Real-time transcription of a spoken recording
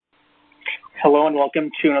Hello and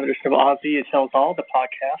welcome to another edition of Ozzy It Tells All, the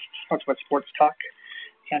podcast, talks about sports talk.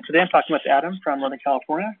 And today I'm talking with Adam from Northern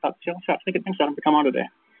California about Seattle Seahawks. Thanks, Adam, for coming on today.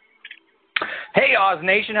 Hey, Oz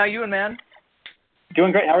Nation, how you doing, man?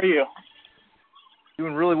 Doing great. How are you?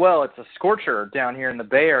 Doing really well. It's a scorcher down here in the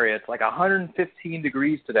Bay Area. It's like 115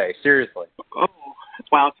 degrees today, seriously. Oh,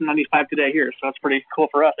 wow. It's 95 today here, so that's pretty cool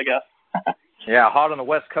for us, I guess. Yeah, hot on the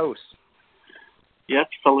West Coast. Yes,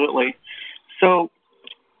 absolutely. So,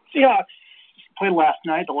 Seahawks played last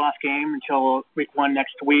night, the last game until week one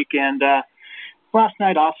next week. And last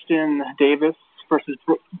night, Austin Davis versus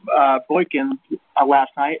Boykin last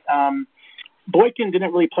night. Boykin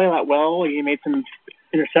didn't really play that well. He made some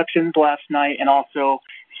interceptions last night, and also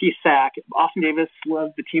he sacked. Austin Davis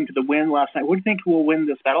led the team to the win last night. What do you think will win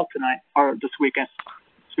this battle tonight or this weekend?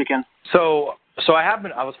 So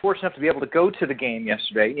I was fortunate enough to be able to go to the game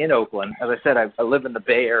yesterday in Oakland. As I said, I live in the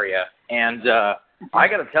Bay Area, and I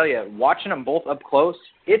got to tell you, watching them both up close,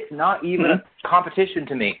 it's not even a competition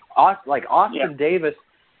to me. Austin Davis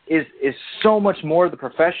is so much more the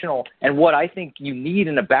professional and what I think you need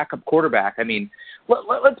in a backup quarterback. I mean,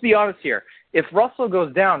 let's be honest here. If Russell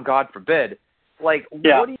goes down, God forbid, what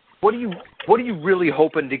are you really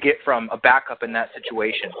hoping to get from a backup in that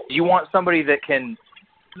situation? Do you want somebody that can?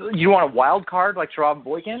 You want a wild card like Trevon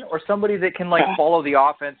Boykin, or somebody that can follow the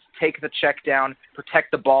offense, take the check down,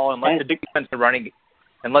 protect the ball, and let the defensive running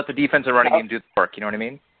game do the work? You know what I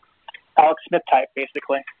mean? Alex Smith type,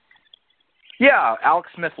 basically. Yeah, Alex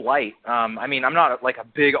Smith light. I mean, I'm not a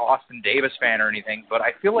big Austin Davis fan or anything, but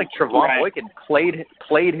I feel like Trevon Boykin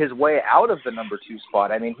played his way out of the number 2 spot.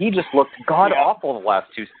 I mean, he just looked god awful the last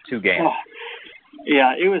two games. Oh.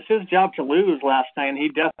 Yeah, it was his job to lose last night, and he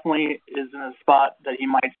definitely is in a spot that he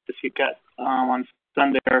might just get on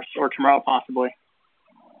Sunday or tomorrow possibly.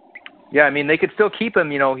 Yeah, I mean, they could still keep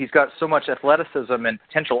him. You know, he's got so much athleticism and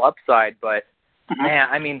potential upside, but man,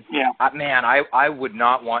 I mean, I would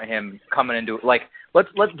not want him coming into it. Like, let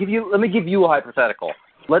me give you a hypothetical.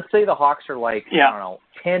 Let's say the Hawks are I don't know,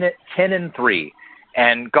 10-3,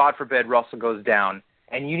 and God forbid Russell goes down,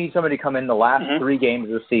 and you need somebody to come in the last 3 games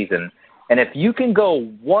of the season. And if you can go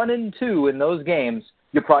 1-2 in those games,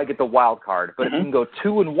 you'll probably get the wild card. But if you can go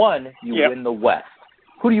 2-1, you win the West.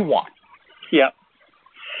 Who do you want? Yeah,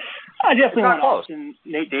 I definitely want Austin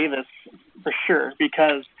Nate Davis for sure,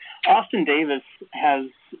 because Austin Davis has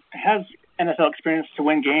NFL experience to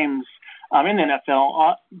win games in the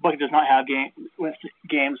NFL, but he does not have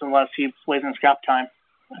games unless he plays in scrap time.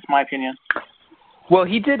 That's my opinion. Well,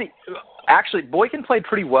 he did. Actually, Boykin played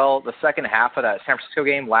pretty well the second half of that San Francisco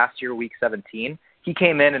game last year, Week 17. He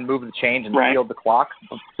came in and moved the change and sealed the clock.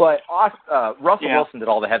 But Russell Wilson did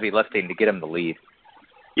all the heavy lifting to get him the lead.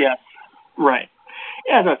 Yes, right.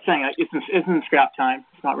 Yeah, as I was saying, it's in scrap time.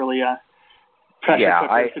 It's not really a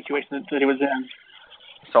pressure situation that he was in.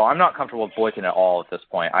 So I'm not comfortable with Boykin at all at this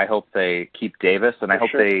point. I hope they keep Davis, and I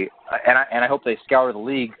hope I hope they scour the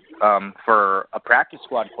league for a practice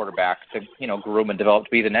squad quarterback to groom and develop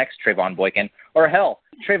to be the next Trevon Boykin, or hell,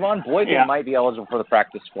 Trevon Boykin might be eligible for the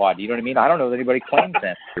practice squad. You know what I mean? I don't know that anybody claims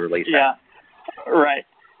him to release him. Yeah, right.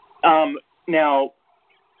 Now,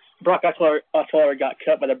 Brock Osweiler got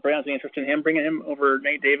cut by the Browns. Any interest in him bringing him over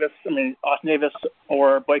Austin Davis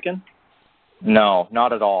or Boykin? No,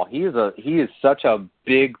 not at all. He is such a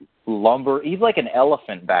big lumber. He's like an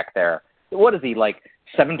elephant back there. What is he, like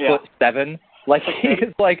 7'7"? Like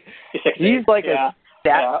he's like a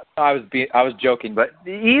stat. I was joking, but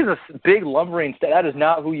he's a big lumbering stat. That is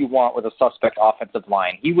not who you want with a suspect offensive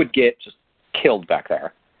line. He would get just killed back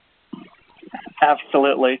there.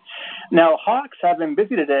 Absolutely. Now, Hawks have been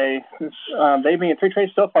busy today. They've made 3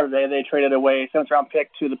 trades so far today. They traded away a 7th-round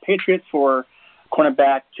pick to the Patriots for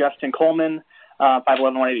cornerback Justin Coleman, 5'11",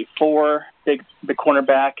 184, big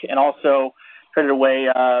cornerback, and also traded away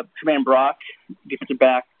Tremaine Brock, defensive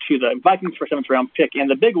back, to the Vikings for a 7th-round pick. And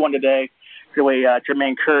the big one today, traded away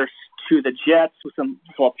Jermaine Kearse to the Jets with some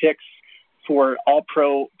picks for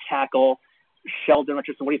all-pro tackle Sheldon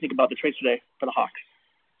Richardson. What do you think about the trades today for the Hawks?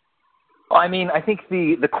 I mean, I think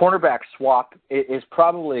the cornerback swap is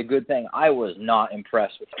probably a good thing. I was not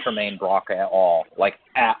impressed with Tremaine Brock at all, what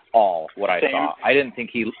I saw. I didn't think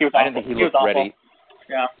he looked ready.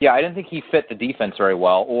 Yeah, I didn't think he fit the defense very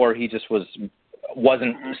well, or he just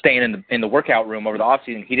wasn't staying in the workout room over the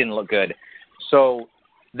offseason. He didn't look good. So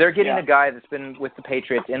they're getting a guy that's been with the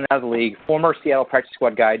Patriots in and out of the league, former Seattle practice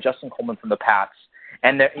squad guy, Justin Coleman from the Pats,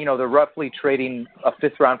 and they're roughly trading a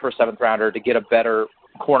 5th round for a 7th rounder to get a better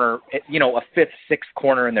corner, a 5th, 6th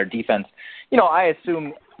corner in their defense. I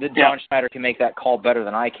assume that John Schneider can make that call better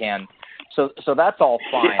than I can. So that's all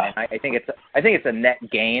fine. And I think it's a net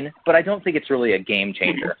gain, but I don't think it's really a game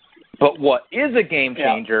changer. But what is a game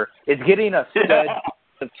changer is getting a stud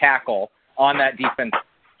of tackle on that defense.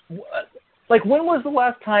 Like, when was the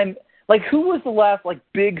last time? Like, who was the last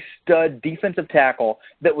big stud defensive tackle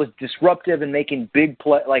that was disruptive and making big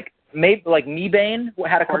play? Like Mebane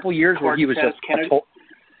had a couple years where he was just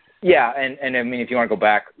and I mean, if you want to go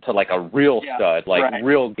back to a real stud,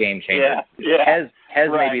 real game changer, Hez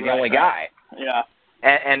may be the only guy. Yeah.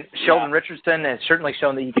 And Sheldon Richardson has certainly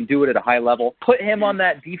shown that he can do it at a high level. Put him on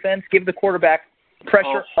that defense, give the quarterback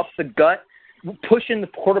pressure up the gut, pushing the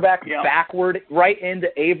quarterback backward right into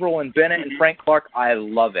Averill and Bennett and Frank Clark. I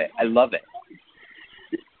love it.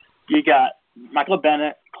 You got Michael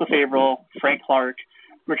Bennett, Cliff Averill, Frank Clark,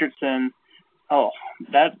 Richardson. Oh,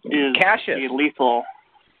 that is a lethal.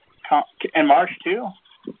 And Marsh, too?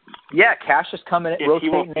 Yeah, Cassius coming in,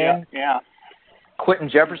 rotating in. Yeah. Quentin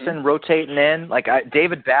Jefferson rotating in.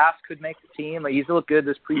 David Bass could make the team. He's looked good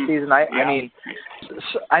this preseason.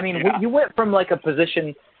 I mean, you went from a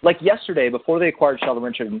position yesterday before they acquired Sheldon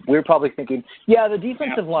Richardson. We were probably thinking, the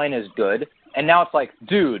defensive line is good, and now it's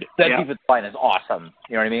dude, that defensive line is awesome.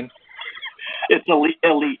 You know what I mean? It's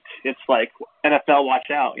elite. It's NFL,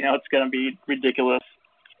 watch out. It's going to be ridiculous.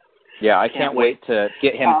 Yeah, I can't wait to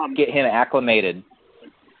get him acclimated.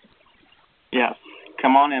 Yes,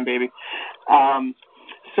 come on in, baby.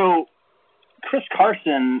 So Chris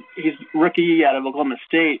Carson, he's rookie out of Oklahoma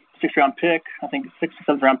State, 6th-round pick, I think 6th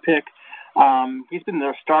or 7th-round pick. He's been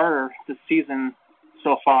their starter this season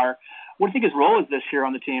so far. What do you think his role is this year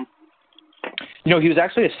on the team? He was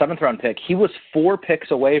actually a 7th-round pick. He was 4 picks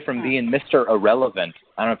away from being Mr. Irrelevant.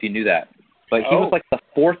 I don't know if you knew that, but he was the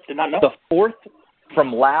fourth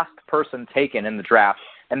from last person taken in the draft,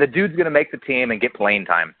 and the dude's going to make the team and get playing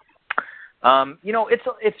time.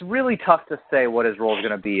 It's really tough to say what his role is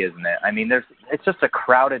going to be, isn't it? I mean, it's just a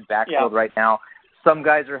crowded backfield right now. Some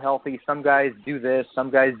guys are healthy, some guys do this, some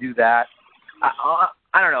guys do that.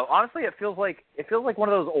 I don't know. Honestly, it feels like one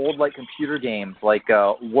of those old computer games,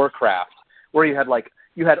 Warcraft, where you had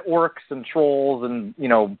orcs and trolls and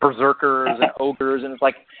berserkers and ogres, and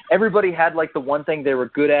it's everybody had the one thing they were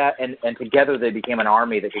good at, and together they became an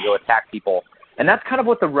army that could go attack people. And that's kind of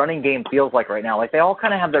what the running game feels like right now. They all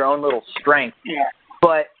kind of have their own little strength,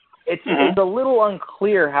 but it's a little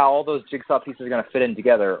unclear how all those jigsaw pieces are going to fit in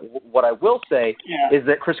together. What I will say is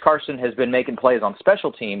that Chris Carson has been making plays on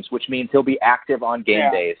special teams, which means he'll be active on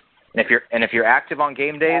game days. And if you're active on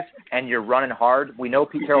game days and you're running hard, we know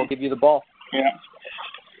Pete Carroll will give you the ball. Yeah.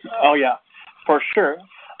 Oh yeah, for sure.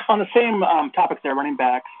 On the same topic there, running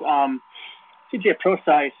backs. CJ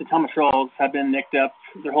Prosise and Thomas Rawls have been nicked up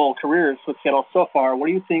their whole careers with Seattle so far. What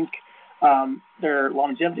do you think their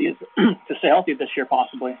longevity is to stay healthy this year,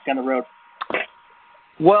 possibly down the road?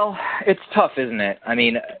 Well, it's tough, isn't it? I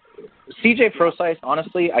mean, CJ Prosise,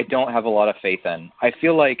 honestly, I don't have a lot of faith in. I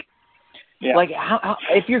feel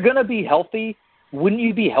if you're gonna be healthy, wouldn't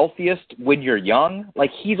you be healthiest when you're young?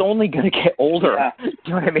 He's only gonna get older. Yeah.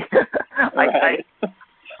 You know what I mean? Right.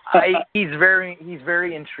 He's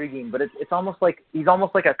very intriguing, but it's almost he's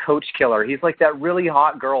almost like a coach killer. He's like that really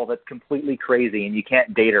hot girl that's completely crazy, and you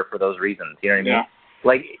can't date her for those reasons. You know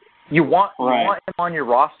what I mean? You want him on your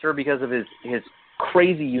roster because of his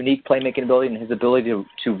crazy, unique playmaking ability and his ability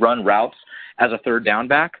to run routes as a third down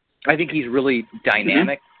back. I think he's really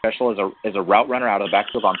dynamic, especially as a route runner out of the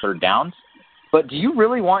backfield on third downs. But do you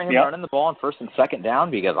really want him running the ball on 1st and 2nd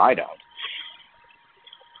down? Because I don't.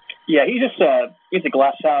 Yeah, he's a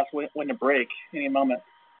glass house waiting to break any moment.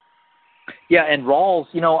 Yeah, and Rawls,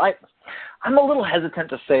 I'm a little hesitant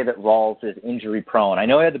to say that Rawls is injury prone. I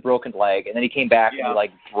know he had the broken leg, and then he came back and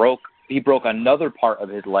he broke another part of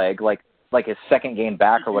his leg, like his second game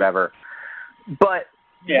back or whatever. But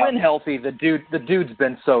when healthy, the dude's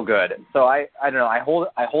been so good. So I don't know. I hold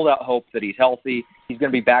out hope that he's healthy. He's going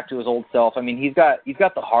to be back to his old self. I mean, he's got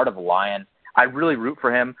the heart of a lion. I really root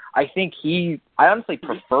for him. I honestly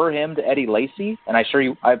prefer him to Eddie Lacy, and I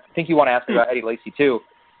think you want to ask me about Eddie Lacy too.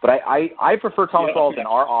 But I prefer Thomas Rawls in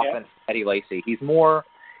our offense to Eddie Lacy. He's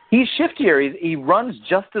shiftier. He runs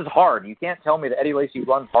just as hard. You can't tell me that Eddie Lacy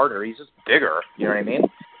runs harder. He's just bigger. You know what I mean?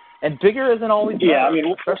 And bigger isn't always better. I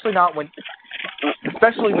mean,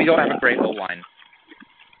 especially when we don't have a great O-line.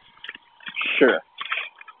 Sure.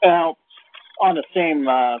 Now, on the same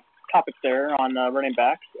topic there on running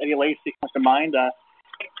backs, Eddie Lacy comes to mind.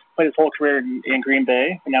 Played his whole career in Green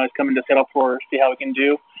Bay, and now he's coming to Seattle for see how he can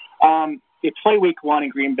do. They play Week 1 in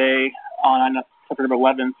Green Bay on September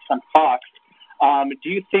 11th on Fox. Do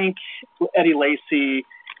you think Eddie Lacy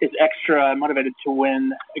is extra motivated to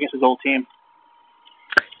win against his old team?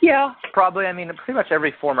 Yeah, probably. I mean, pretty much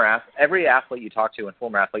every athlete you talk to and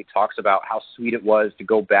former athlete talks about how sweet it was to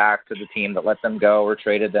go back to the team that let them go or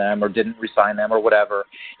traded them or didn't re-sign them or whatever,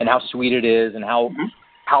 and how sweet it is and how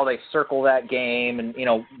they circle that game and,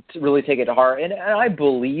 to really take it to heart. And I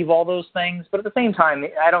believe all those things, but at the same time,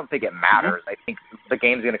 I don't think it matters. I think the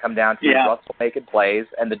game's going to come down to Russell making plays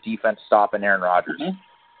and the defense stopping Aaron Rodgers.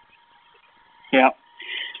 Yeah,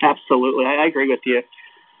 absolutely. I agree with you.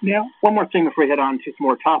 Now, one more thing before we head on to some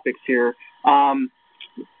more topics here.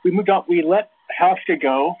 We moved on. We let Hauschka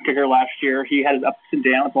go, kicker, last year. He had his ups and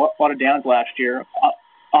downs, a lot of downs last year,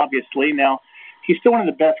 obviously. Now, he's still one of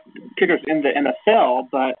the best kickers in the NFL,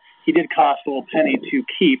 but he did cost a little penny to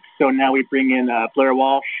keep. So now we bring in Blair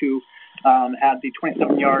Walsh, who had the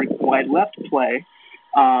 27-yard wide left play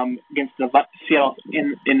against the Seattle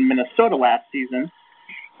in Minnesota last season.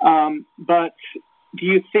 But do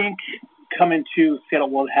you think coming to Seattle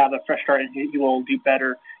will have a fresh start and he will do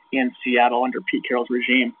better in Seattle under Pete Carroll's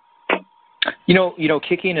regime?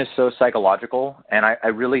 Kicking is so psychological, and I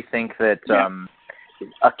really think that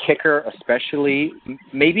a kicker, especially,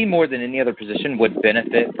 maybe more than any other position, would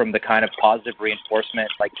benefit from the kind of positive reinforcement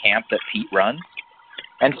like camp that Pete runs.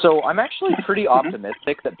 And so I'm actually pretty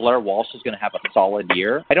optimistic that Blair Walsh is going to have a solid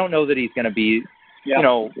year. I don't know that he's going to be,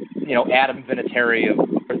 Adam Vinatieri of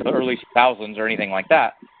the early 2000s or anything like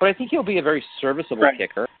that, but I think he'll be a very serviceable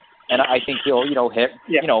kicker, and I think he'll, hit,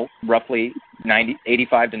 roughly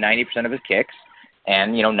 85 to 90% of his kicks,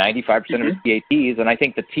 and 95% of his PATs, and I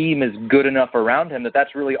think the team is good enough around him that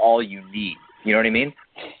that's really all you need. You know what I mean?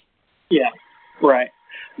 Yeah, right.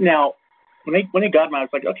 Now, when he got him, I was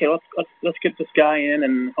like, okay, let's get this guy in,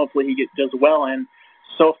 and hopefully he does well. And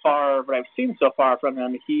so far, what I've seen so far from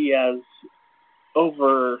him, he has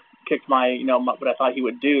overkicked my, what I thought he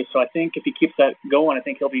would do. So I think if he keeps that going, I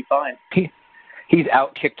think he'll be fine. He's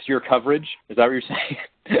outkicked your coverage. Is that what you're saying?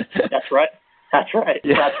 That's right.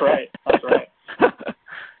 Yeah. That's right.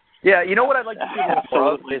 Yeah, you know what I'd like to see a little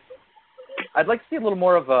more of is I'd like to see a little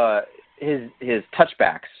more of his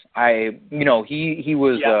touchbacks. He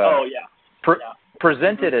was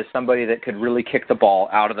presented as somebody that could really kick the ball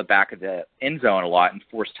out of the back of the end zone a lot and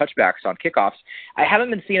force touchbacks on kickoffs. I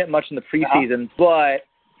haven't been seeing it much in the preseason,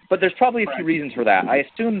 but there's probably a few reasons for that. I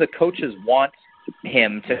assume the coaches want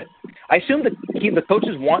him to. I assume the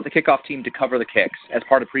coaches want the kickoff team to cover the kicks as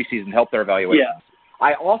part of preseason to help their evaluation. Yeah.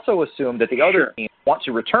 I also assume that the other team want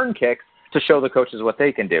to return kicks to show the coaches what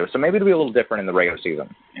they can do. So maybe it'll be a little different in the regular season.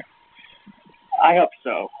 Yeah. I hope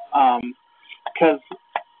so. Because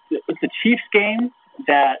the Chiefs game,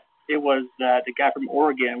 that it was the guy from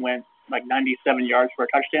Oregon went like 97 yards for a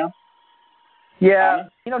touchdown. Yeah.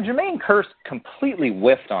 Jermaine Kearse completely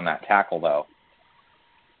whiffed on that tackle, though.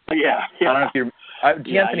 Yeah. I don't know if you're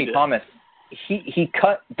D'Anthony Thomas. He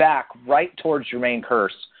cut back right towards Jermaine Kearse,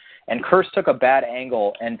 and Kearse took a bad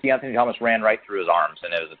angle, and D'Anthony Thomas ran right through his arms,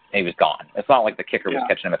 and he was gone. It's not like the kicker was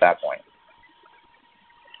catching him at that point.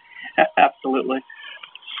 Absolutely.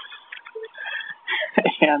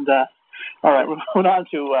 And all right, we're moving on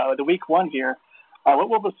to the week one here. What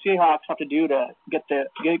will the Seahawks have to do to get the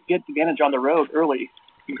advantage on the road early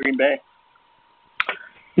in Green Bay?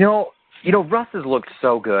 Russ has looked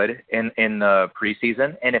so good in the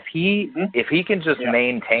preseason, and if he can just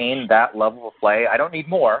maintain that level of play, I don't need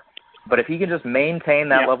more, but if he can just maintain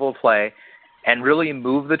that level of play and really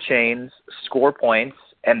move the chains, score points,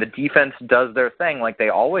 and the defense does their thing like they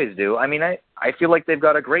always do, I mean, I feel like they've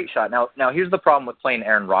got a great shot. Now here's the problem with playing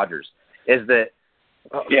Aaron Rodgers, is that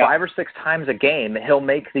 5 or 6 times a game he'll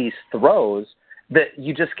make these throws that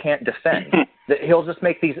you just can't defend. That he'll just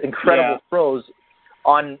make these incredible throws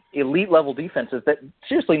on elite level defenses that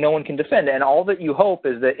seriously no one can defend. And all that you hope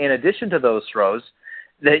is that in addition to those throws,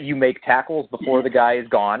 that you make tackles before the guy is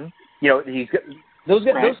gone. Those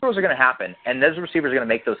throws are going to happen, and those receivers are going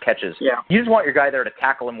to make those catches. Yeah. You just want your guy there to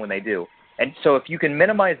tackle him when they do. And so if you can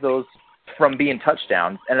minimize those from being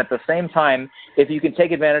touchdowns, and at the same time, if you can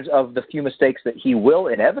take advantage of the few mistakes that he will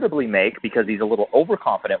inevitably make because he's a little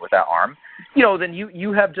overconfident with that arm, then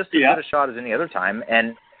you have just as good a shot as any other time.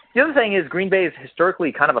 And the other thing is Green Bay is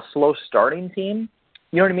historically kind of a slow starting team.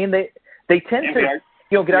 You know what I mean? They tend to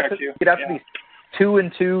get out to these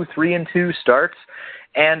 2-2, 3-2 starts.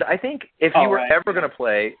 And I think if you were ever going to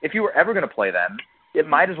play them, it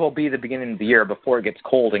might as well be the beginning of the year before it gets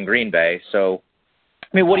cold in Green Bay. So,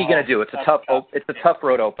 I mean, what are you going to do? It's a tough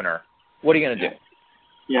road opener. What are you going to do?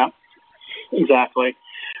 Yeah, exactly.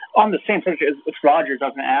 On the same subject as Rodgers, I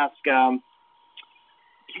was going to ask,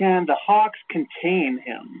 can the Hawks contain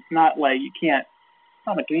him? Not like can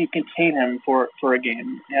you contain him for a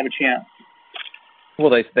game? Have a chance? Well,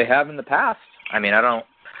 they have in the past. I mean, I don't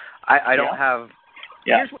have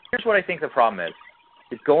Yeah. Here's what I think the problem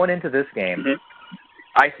is going into this game. Mm-hmm.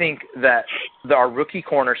 I think that our rookie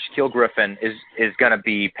corner, Shaquille Griffin, is going to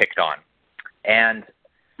be picked on. And,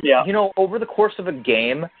 over the course of a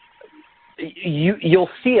game, you'll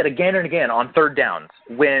see it again and again on third downs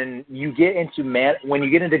when you get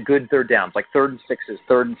into good third downs, like 3rd and 6s,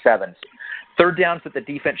 3rd and 7s, third downs that the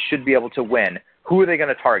defense should be able to win. Who are they going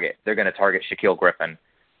to target? They're going to target Shaquille Griffin.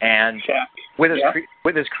 And with as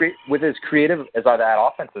creative as that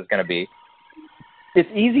offense is going to be, it's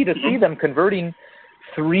easy to see them converting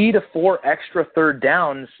 3 to 4 extra third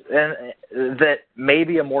downs that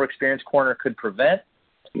maybe a more experienced corner could prevent.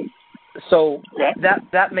 So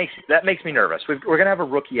that makes me nervous. We're going to have a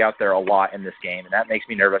rookie out there a lot in this game, and that makes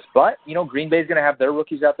me nervous. But, Green Bay's going to have their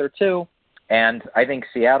rookies out there too, and I think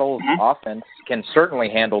Seattle's offense can certainly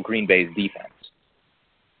handle Green Bay's defense.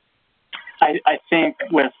 I think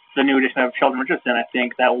with the new addition of Sheldon Richardson, I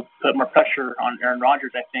think that will put more pressure on Aaron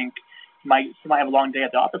Rodgers. I think he might have a long day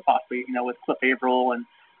at the office possibly, with Cliff Averill and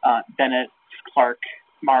Bennett, Clark,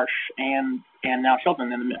 Marsh, and now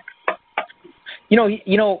Sheldon in the mix.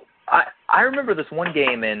 I remember this one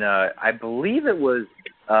game in, I believe it was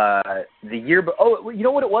the year, but you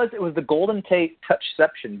know what it was? It was the Golden Tate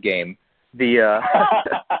touchception game. The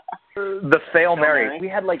the Fail Mary. We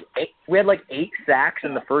had like 8 sacks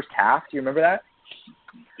in the first half. Do you remember that?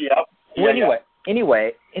 Yep. Well,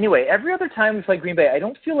 anyway, every other time we play Green Bay, I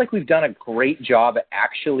don't feel like we've done a great job at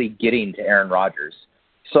actually getting to Aaron Rodgers.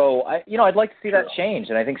 So I'd like to see that change,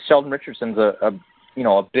 and I think Sheldon Richardson's a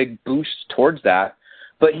big boost towards that.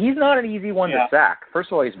 But he's not an easy one to sack.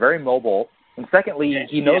 First of all, he's very mobile, and secondly,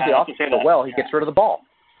 he knows the offense so well. He gets rid of the ball.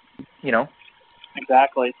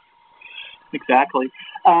 Exactly.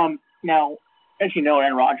 Now, as you know,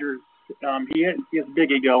 Aaron Rodgers, he has a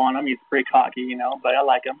big ego on him. He's pretty cocky, but I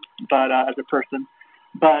like him. But as a person,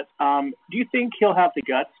 do you think he'll have the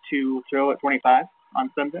guts to throw at 25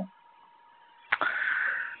 on Sunday?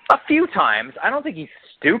 A few times. I don't think he's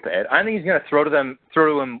stupid. I think he's going to throw to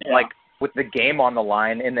him like with the game on the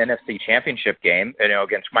line in the NFC Championship game,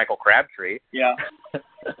 against Michael Crabtree. Yeah.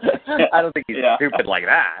 I don't think he's stupid like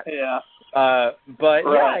that. Yeah. But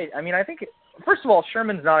I think first of all,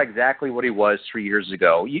 Sherman's not exactly what he was 3 years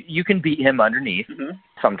ago. You can beat him underneath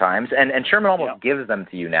sometimes, and Sherman almost gives them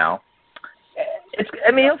to you now.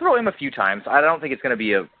 He'll throw him a few times. I don't think it's going to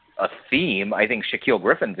be a theme. I think Shaquille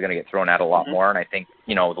Griffin's going to get thrown at a lot more, and I think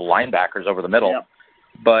the linebackers over the middle. Yeah.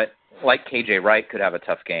 But like KJ Wright could have a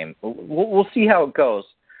tough game. We'll see how it goes.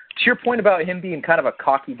 To your point about him being kind of a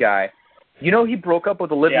cocky guy, he broke up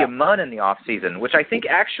with Olivia Munn in the offseason, which I think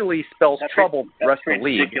actually spells trouble for the rest of the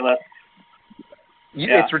league. Ridiculous.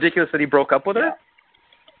 It's ridiculous that he broke up with her?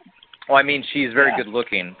 Well, she's very good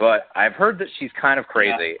looking, but I've heard that she's kind of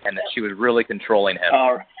crazy and that she was really controlling him.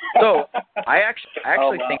 So I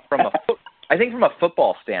actually think from a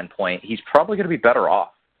football standpoint, he's probably going to be better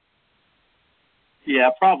off. Yeah,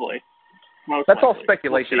 probably. That's all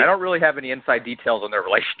speculation. I don't really have any inside details on their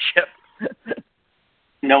relationship.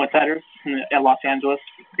 No insiders in Los Angeles,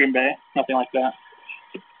 Green Bay, nothing like that.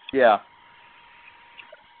 Yeah.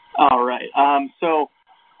 All right. So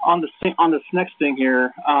on this next thing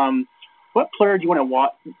here, what player do you want to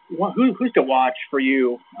watch? Who's to watch for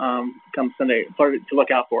you come Sunday? Player to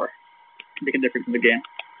look out for, make a difference in the game.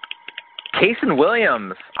 Kasen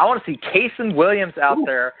Williams. I want to see Kasen Williams out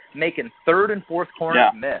there making 3rd and 4th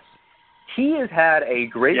corners miss. He has had a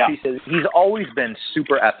great preseason. He's always been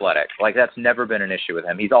super athletic. Like, that's never been an issue with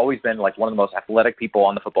him. He's always been, like, one of the most athletic people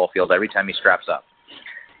on the football field every time he straps up.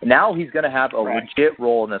 Now he's going to have a legit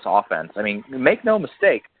role in this offense. Make no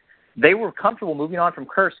mistake, they were comfortable moving on from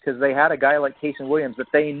Kearse because they had a guy like Kasen Williams that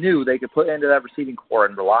they knew they could put into that receiving core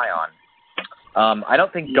and rely on. I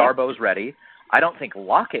don't think Darbo's ready. I don't think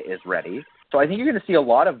Lockett is ready. So I think you're going to see a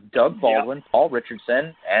lot of Doug Baldwin, Paul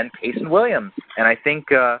Richardson, and Kasen Williams. And I think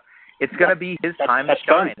it's going to be his time to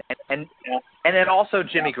shine. And then also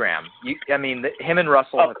Jimmy Graham. Him and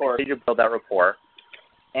Russell have continued to build that rapport.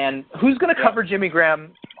 And who's going to cover Jimmy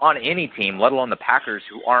Graham on any team, let alone the Packers,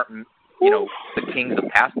 who aren't, the kings of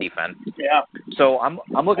pass defense? Yeah. So I'm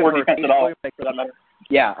looking for defense at all, for that matter.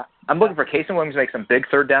 Yeah, I'm looking for Kasen Williams to make some big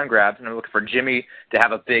third down grabs, and I'm looking for Jimmy to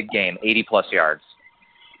have a big game, 80-plus yards.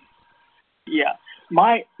 Yeah.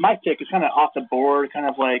 My pick is kind of off the board, kind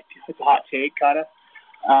of like it's a hot take, kind of.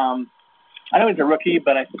 I know he's a rookie,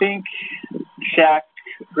 but I think Shaq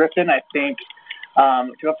Griffin,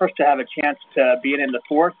 first to have a chance to be in the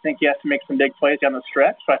 4th, I think he has to make some big plays down the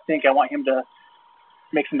stretch. So I think I want him to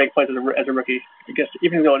make some big plays as a rookie. I guess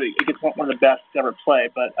even though he gets one of the best to ever play,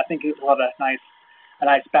 but I think he'll have a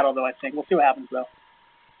nice battle, though. I think we'll see what happens, though.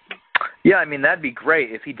 Yeah, I mean, that'd be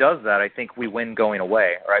great. If he does that, I think we win going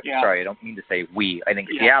away. Or, Yeah. sorry, I don't mean to say we. I think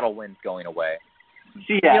Seattle wins going away.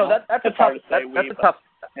 Seattle. That's a tough. That's a tough.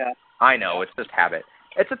 Yeah. I know, it's just habit.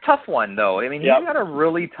 It's a tough one, though. I mean, he's got a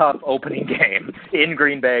really tough opening game in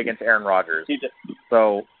Green Bay against Aaron Rodgers.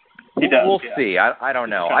 So we'll see. I don't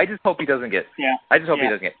know. I just hope he doesn't get. Yeah. I just hope he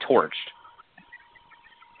doesn't get torched.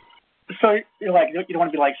 So you're like, you don't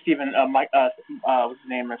want to be like Steven, what's his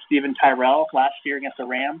name? Steven Tyrell last year against the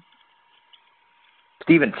Rams.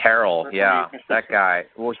 Steven Terrell, that guy.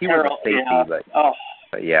 Well, he was a safety,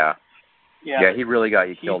 but yeah, he really got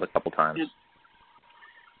you killed a couple times.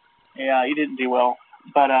 Yeah, he didn't do well.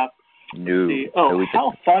 But no.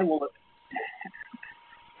 How fun will it?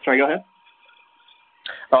 Sorry, go ahead.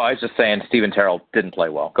 Oh, I was just saying, Steven Terrell didn't play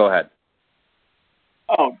well. Go ahead.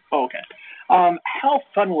 Oh, okay. How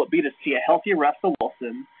fun will it be to see a healthy Russell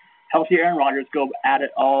Wilson, healthy Aaron Rodgers go at it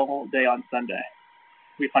all day on Sunday?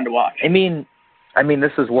 It'll be fun to watch. I mean,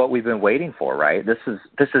 this is what we've been waiting for, right? This is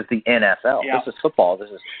the NFL. Yeah. This is football.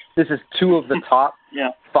 This is two of the top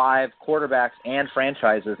 5 quarterbacks and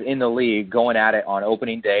franchises in the league going at it on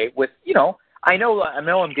opening day. With I know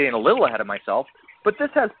I'm getting a little ahead of myself, but this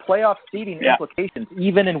has playoff seeding implications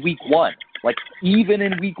even in week 1. Like even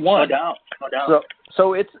in week 1. No doubt.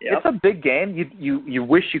 So it's a big game. You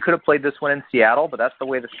wish you could have played this one in Seattle, but that's the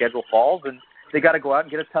way the schedule falls, and they got to go out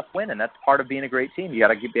and get a tough win, and that's part of being a great team. You got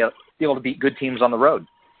to be able to beat good teams on the road.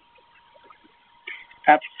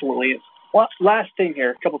 Absolutely. Well, last thing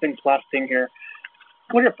here. What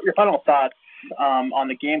are your final thoughts on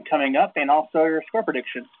the game coming up, and also your score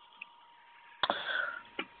prediction?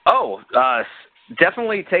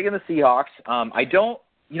 Definitely taking the Seahawks. I don't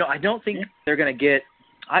think they're going to get.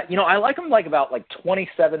 I like them about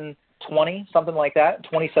 27-20, something like that,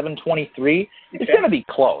 27-23. It's going to be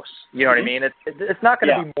close. You know what I mean? It's not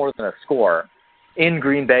going to be more than a score in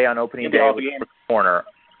Green Bay on opening day with the corner.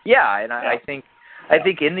 Yeah, and I think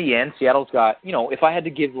in the end, Seattle's got, if I had to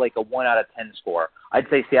give a 1 out of 10 score, I'd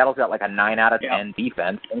say Seattle's got a 9 out of 10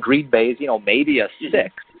 defense, and Green Bay's, maybe a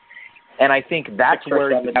 6. And I think that's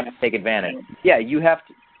where you have to take advantage. Yeah, you have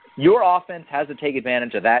to. Your offense has to take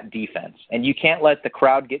advantage of that defense, and you can't let the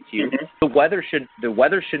crowd get to you. The weather shouldn't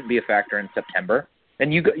be a factor in September,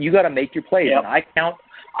 and you got to make your plays. And I count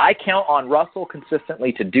on Russell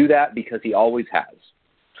consistently to do that because he always has.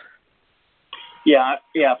 Yeah.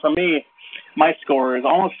 For me, my score is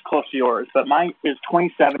almost close to yours, but mine is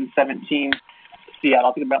 27-17 Seattle.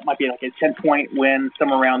 I think that might be a 10-point win,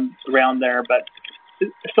 somewhere around there, but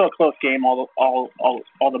it's still a close game all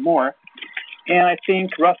the more. And I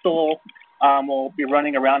think Russell will be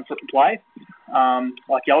running around for life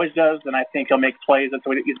like he always does, and I think he'll make plays. That's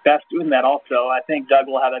what he's best doing that also. I think Doug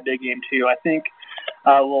will have a big game too. I think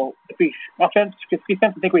defense,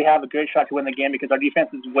 I think we have a good shot to win the game because our defense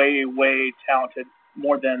is way, way talented,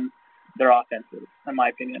 more than their offense is, in my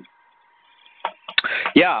opinion.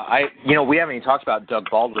 Yeah, we haven't even talked about Doug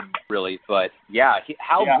Baldwin really, but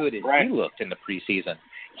how good has he looked in the preseason?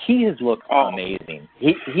 He has looked amazing.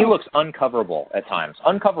 He looks uncoverable at times.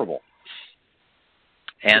 Uncoverable.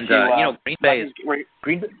 And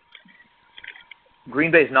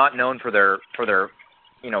Green Bay's not known for their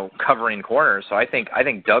covering corners, so I think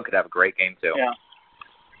Doug could have a great game too.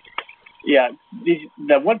 Yeah.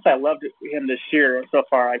 The ones I loved him this year so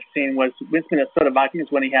far I've seen was against Minnesota Vikings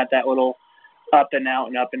when he had that little up and out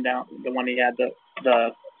and up and down. The one he had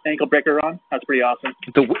the ankle breaker on. That's pretty awesome.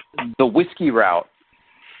 The whiskey route.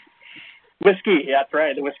 Whiskey, yeah, that's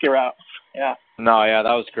right. The whiskey route, yeah. No, yeah, that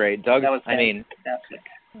was great. Doug, fantastic.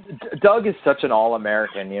 Doug is such an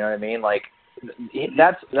all-American, you know what I mean?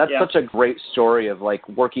 That's such a great story of,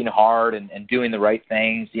 working hard and doing the right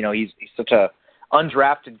things. He's such a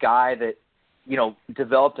undrafted guy that,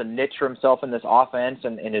 developed a niche for himself in this offense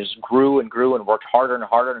and just grew and worked harder and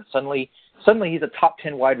harder, and suddenly he's a top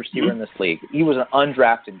 10 wide receiver in this league. He was an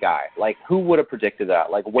undrafted guy. Who would have predicted that?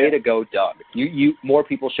 Way to go, Doug. You more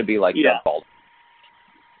people should be like Doug Baldwin.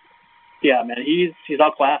 Yeah, man. He's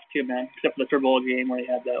all class too, man. Except for the Super Bowl game where he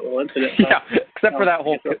had that little incident. Except for that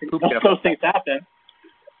whole those things happen.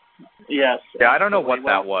 Yes. Yeah, I don't know what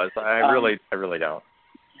that was. I really don't.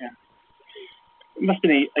 Yeah. It must have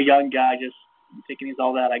been a young guy just thinking he's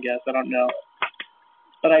all that, I guess. I don't know.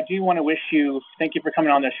 But I do want to thank you for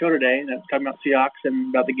coming on the show today, talking about Seahawks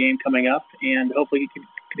and about the game coming up, and hopefully you can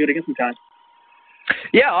do it again sometime.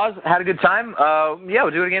 Yeah, Oz, had a good time.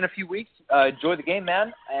 We'll do it again in a few weeks. Enjoy the game,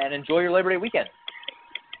 man, and enjoy your Labor Day weekend.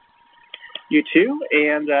 You too.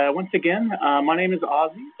 And once again, my name is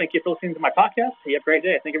Ozzy. Thank you for listening to my podcast. You have a great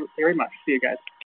day. Thank you very much. See you guys.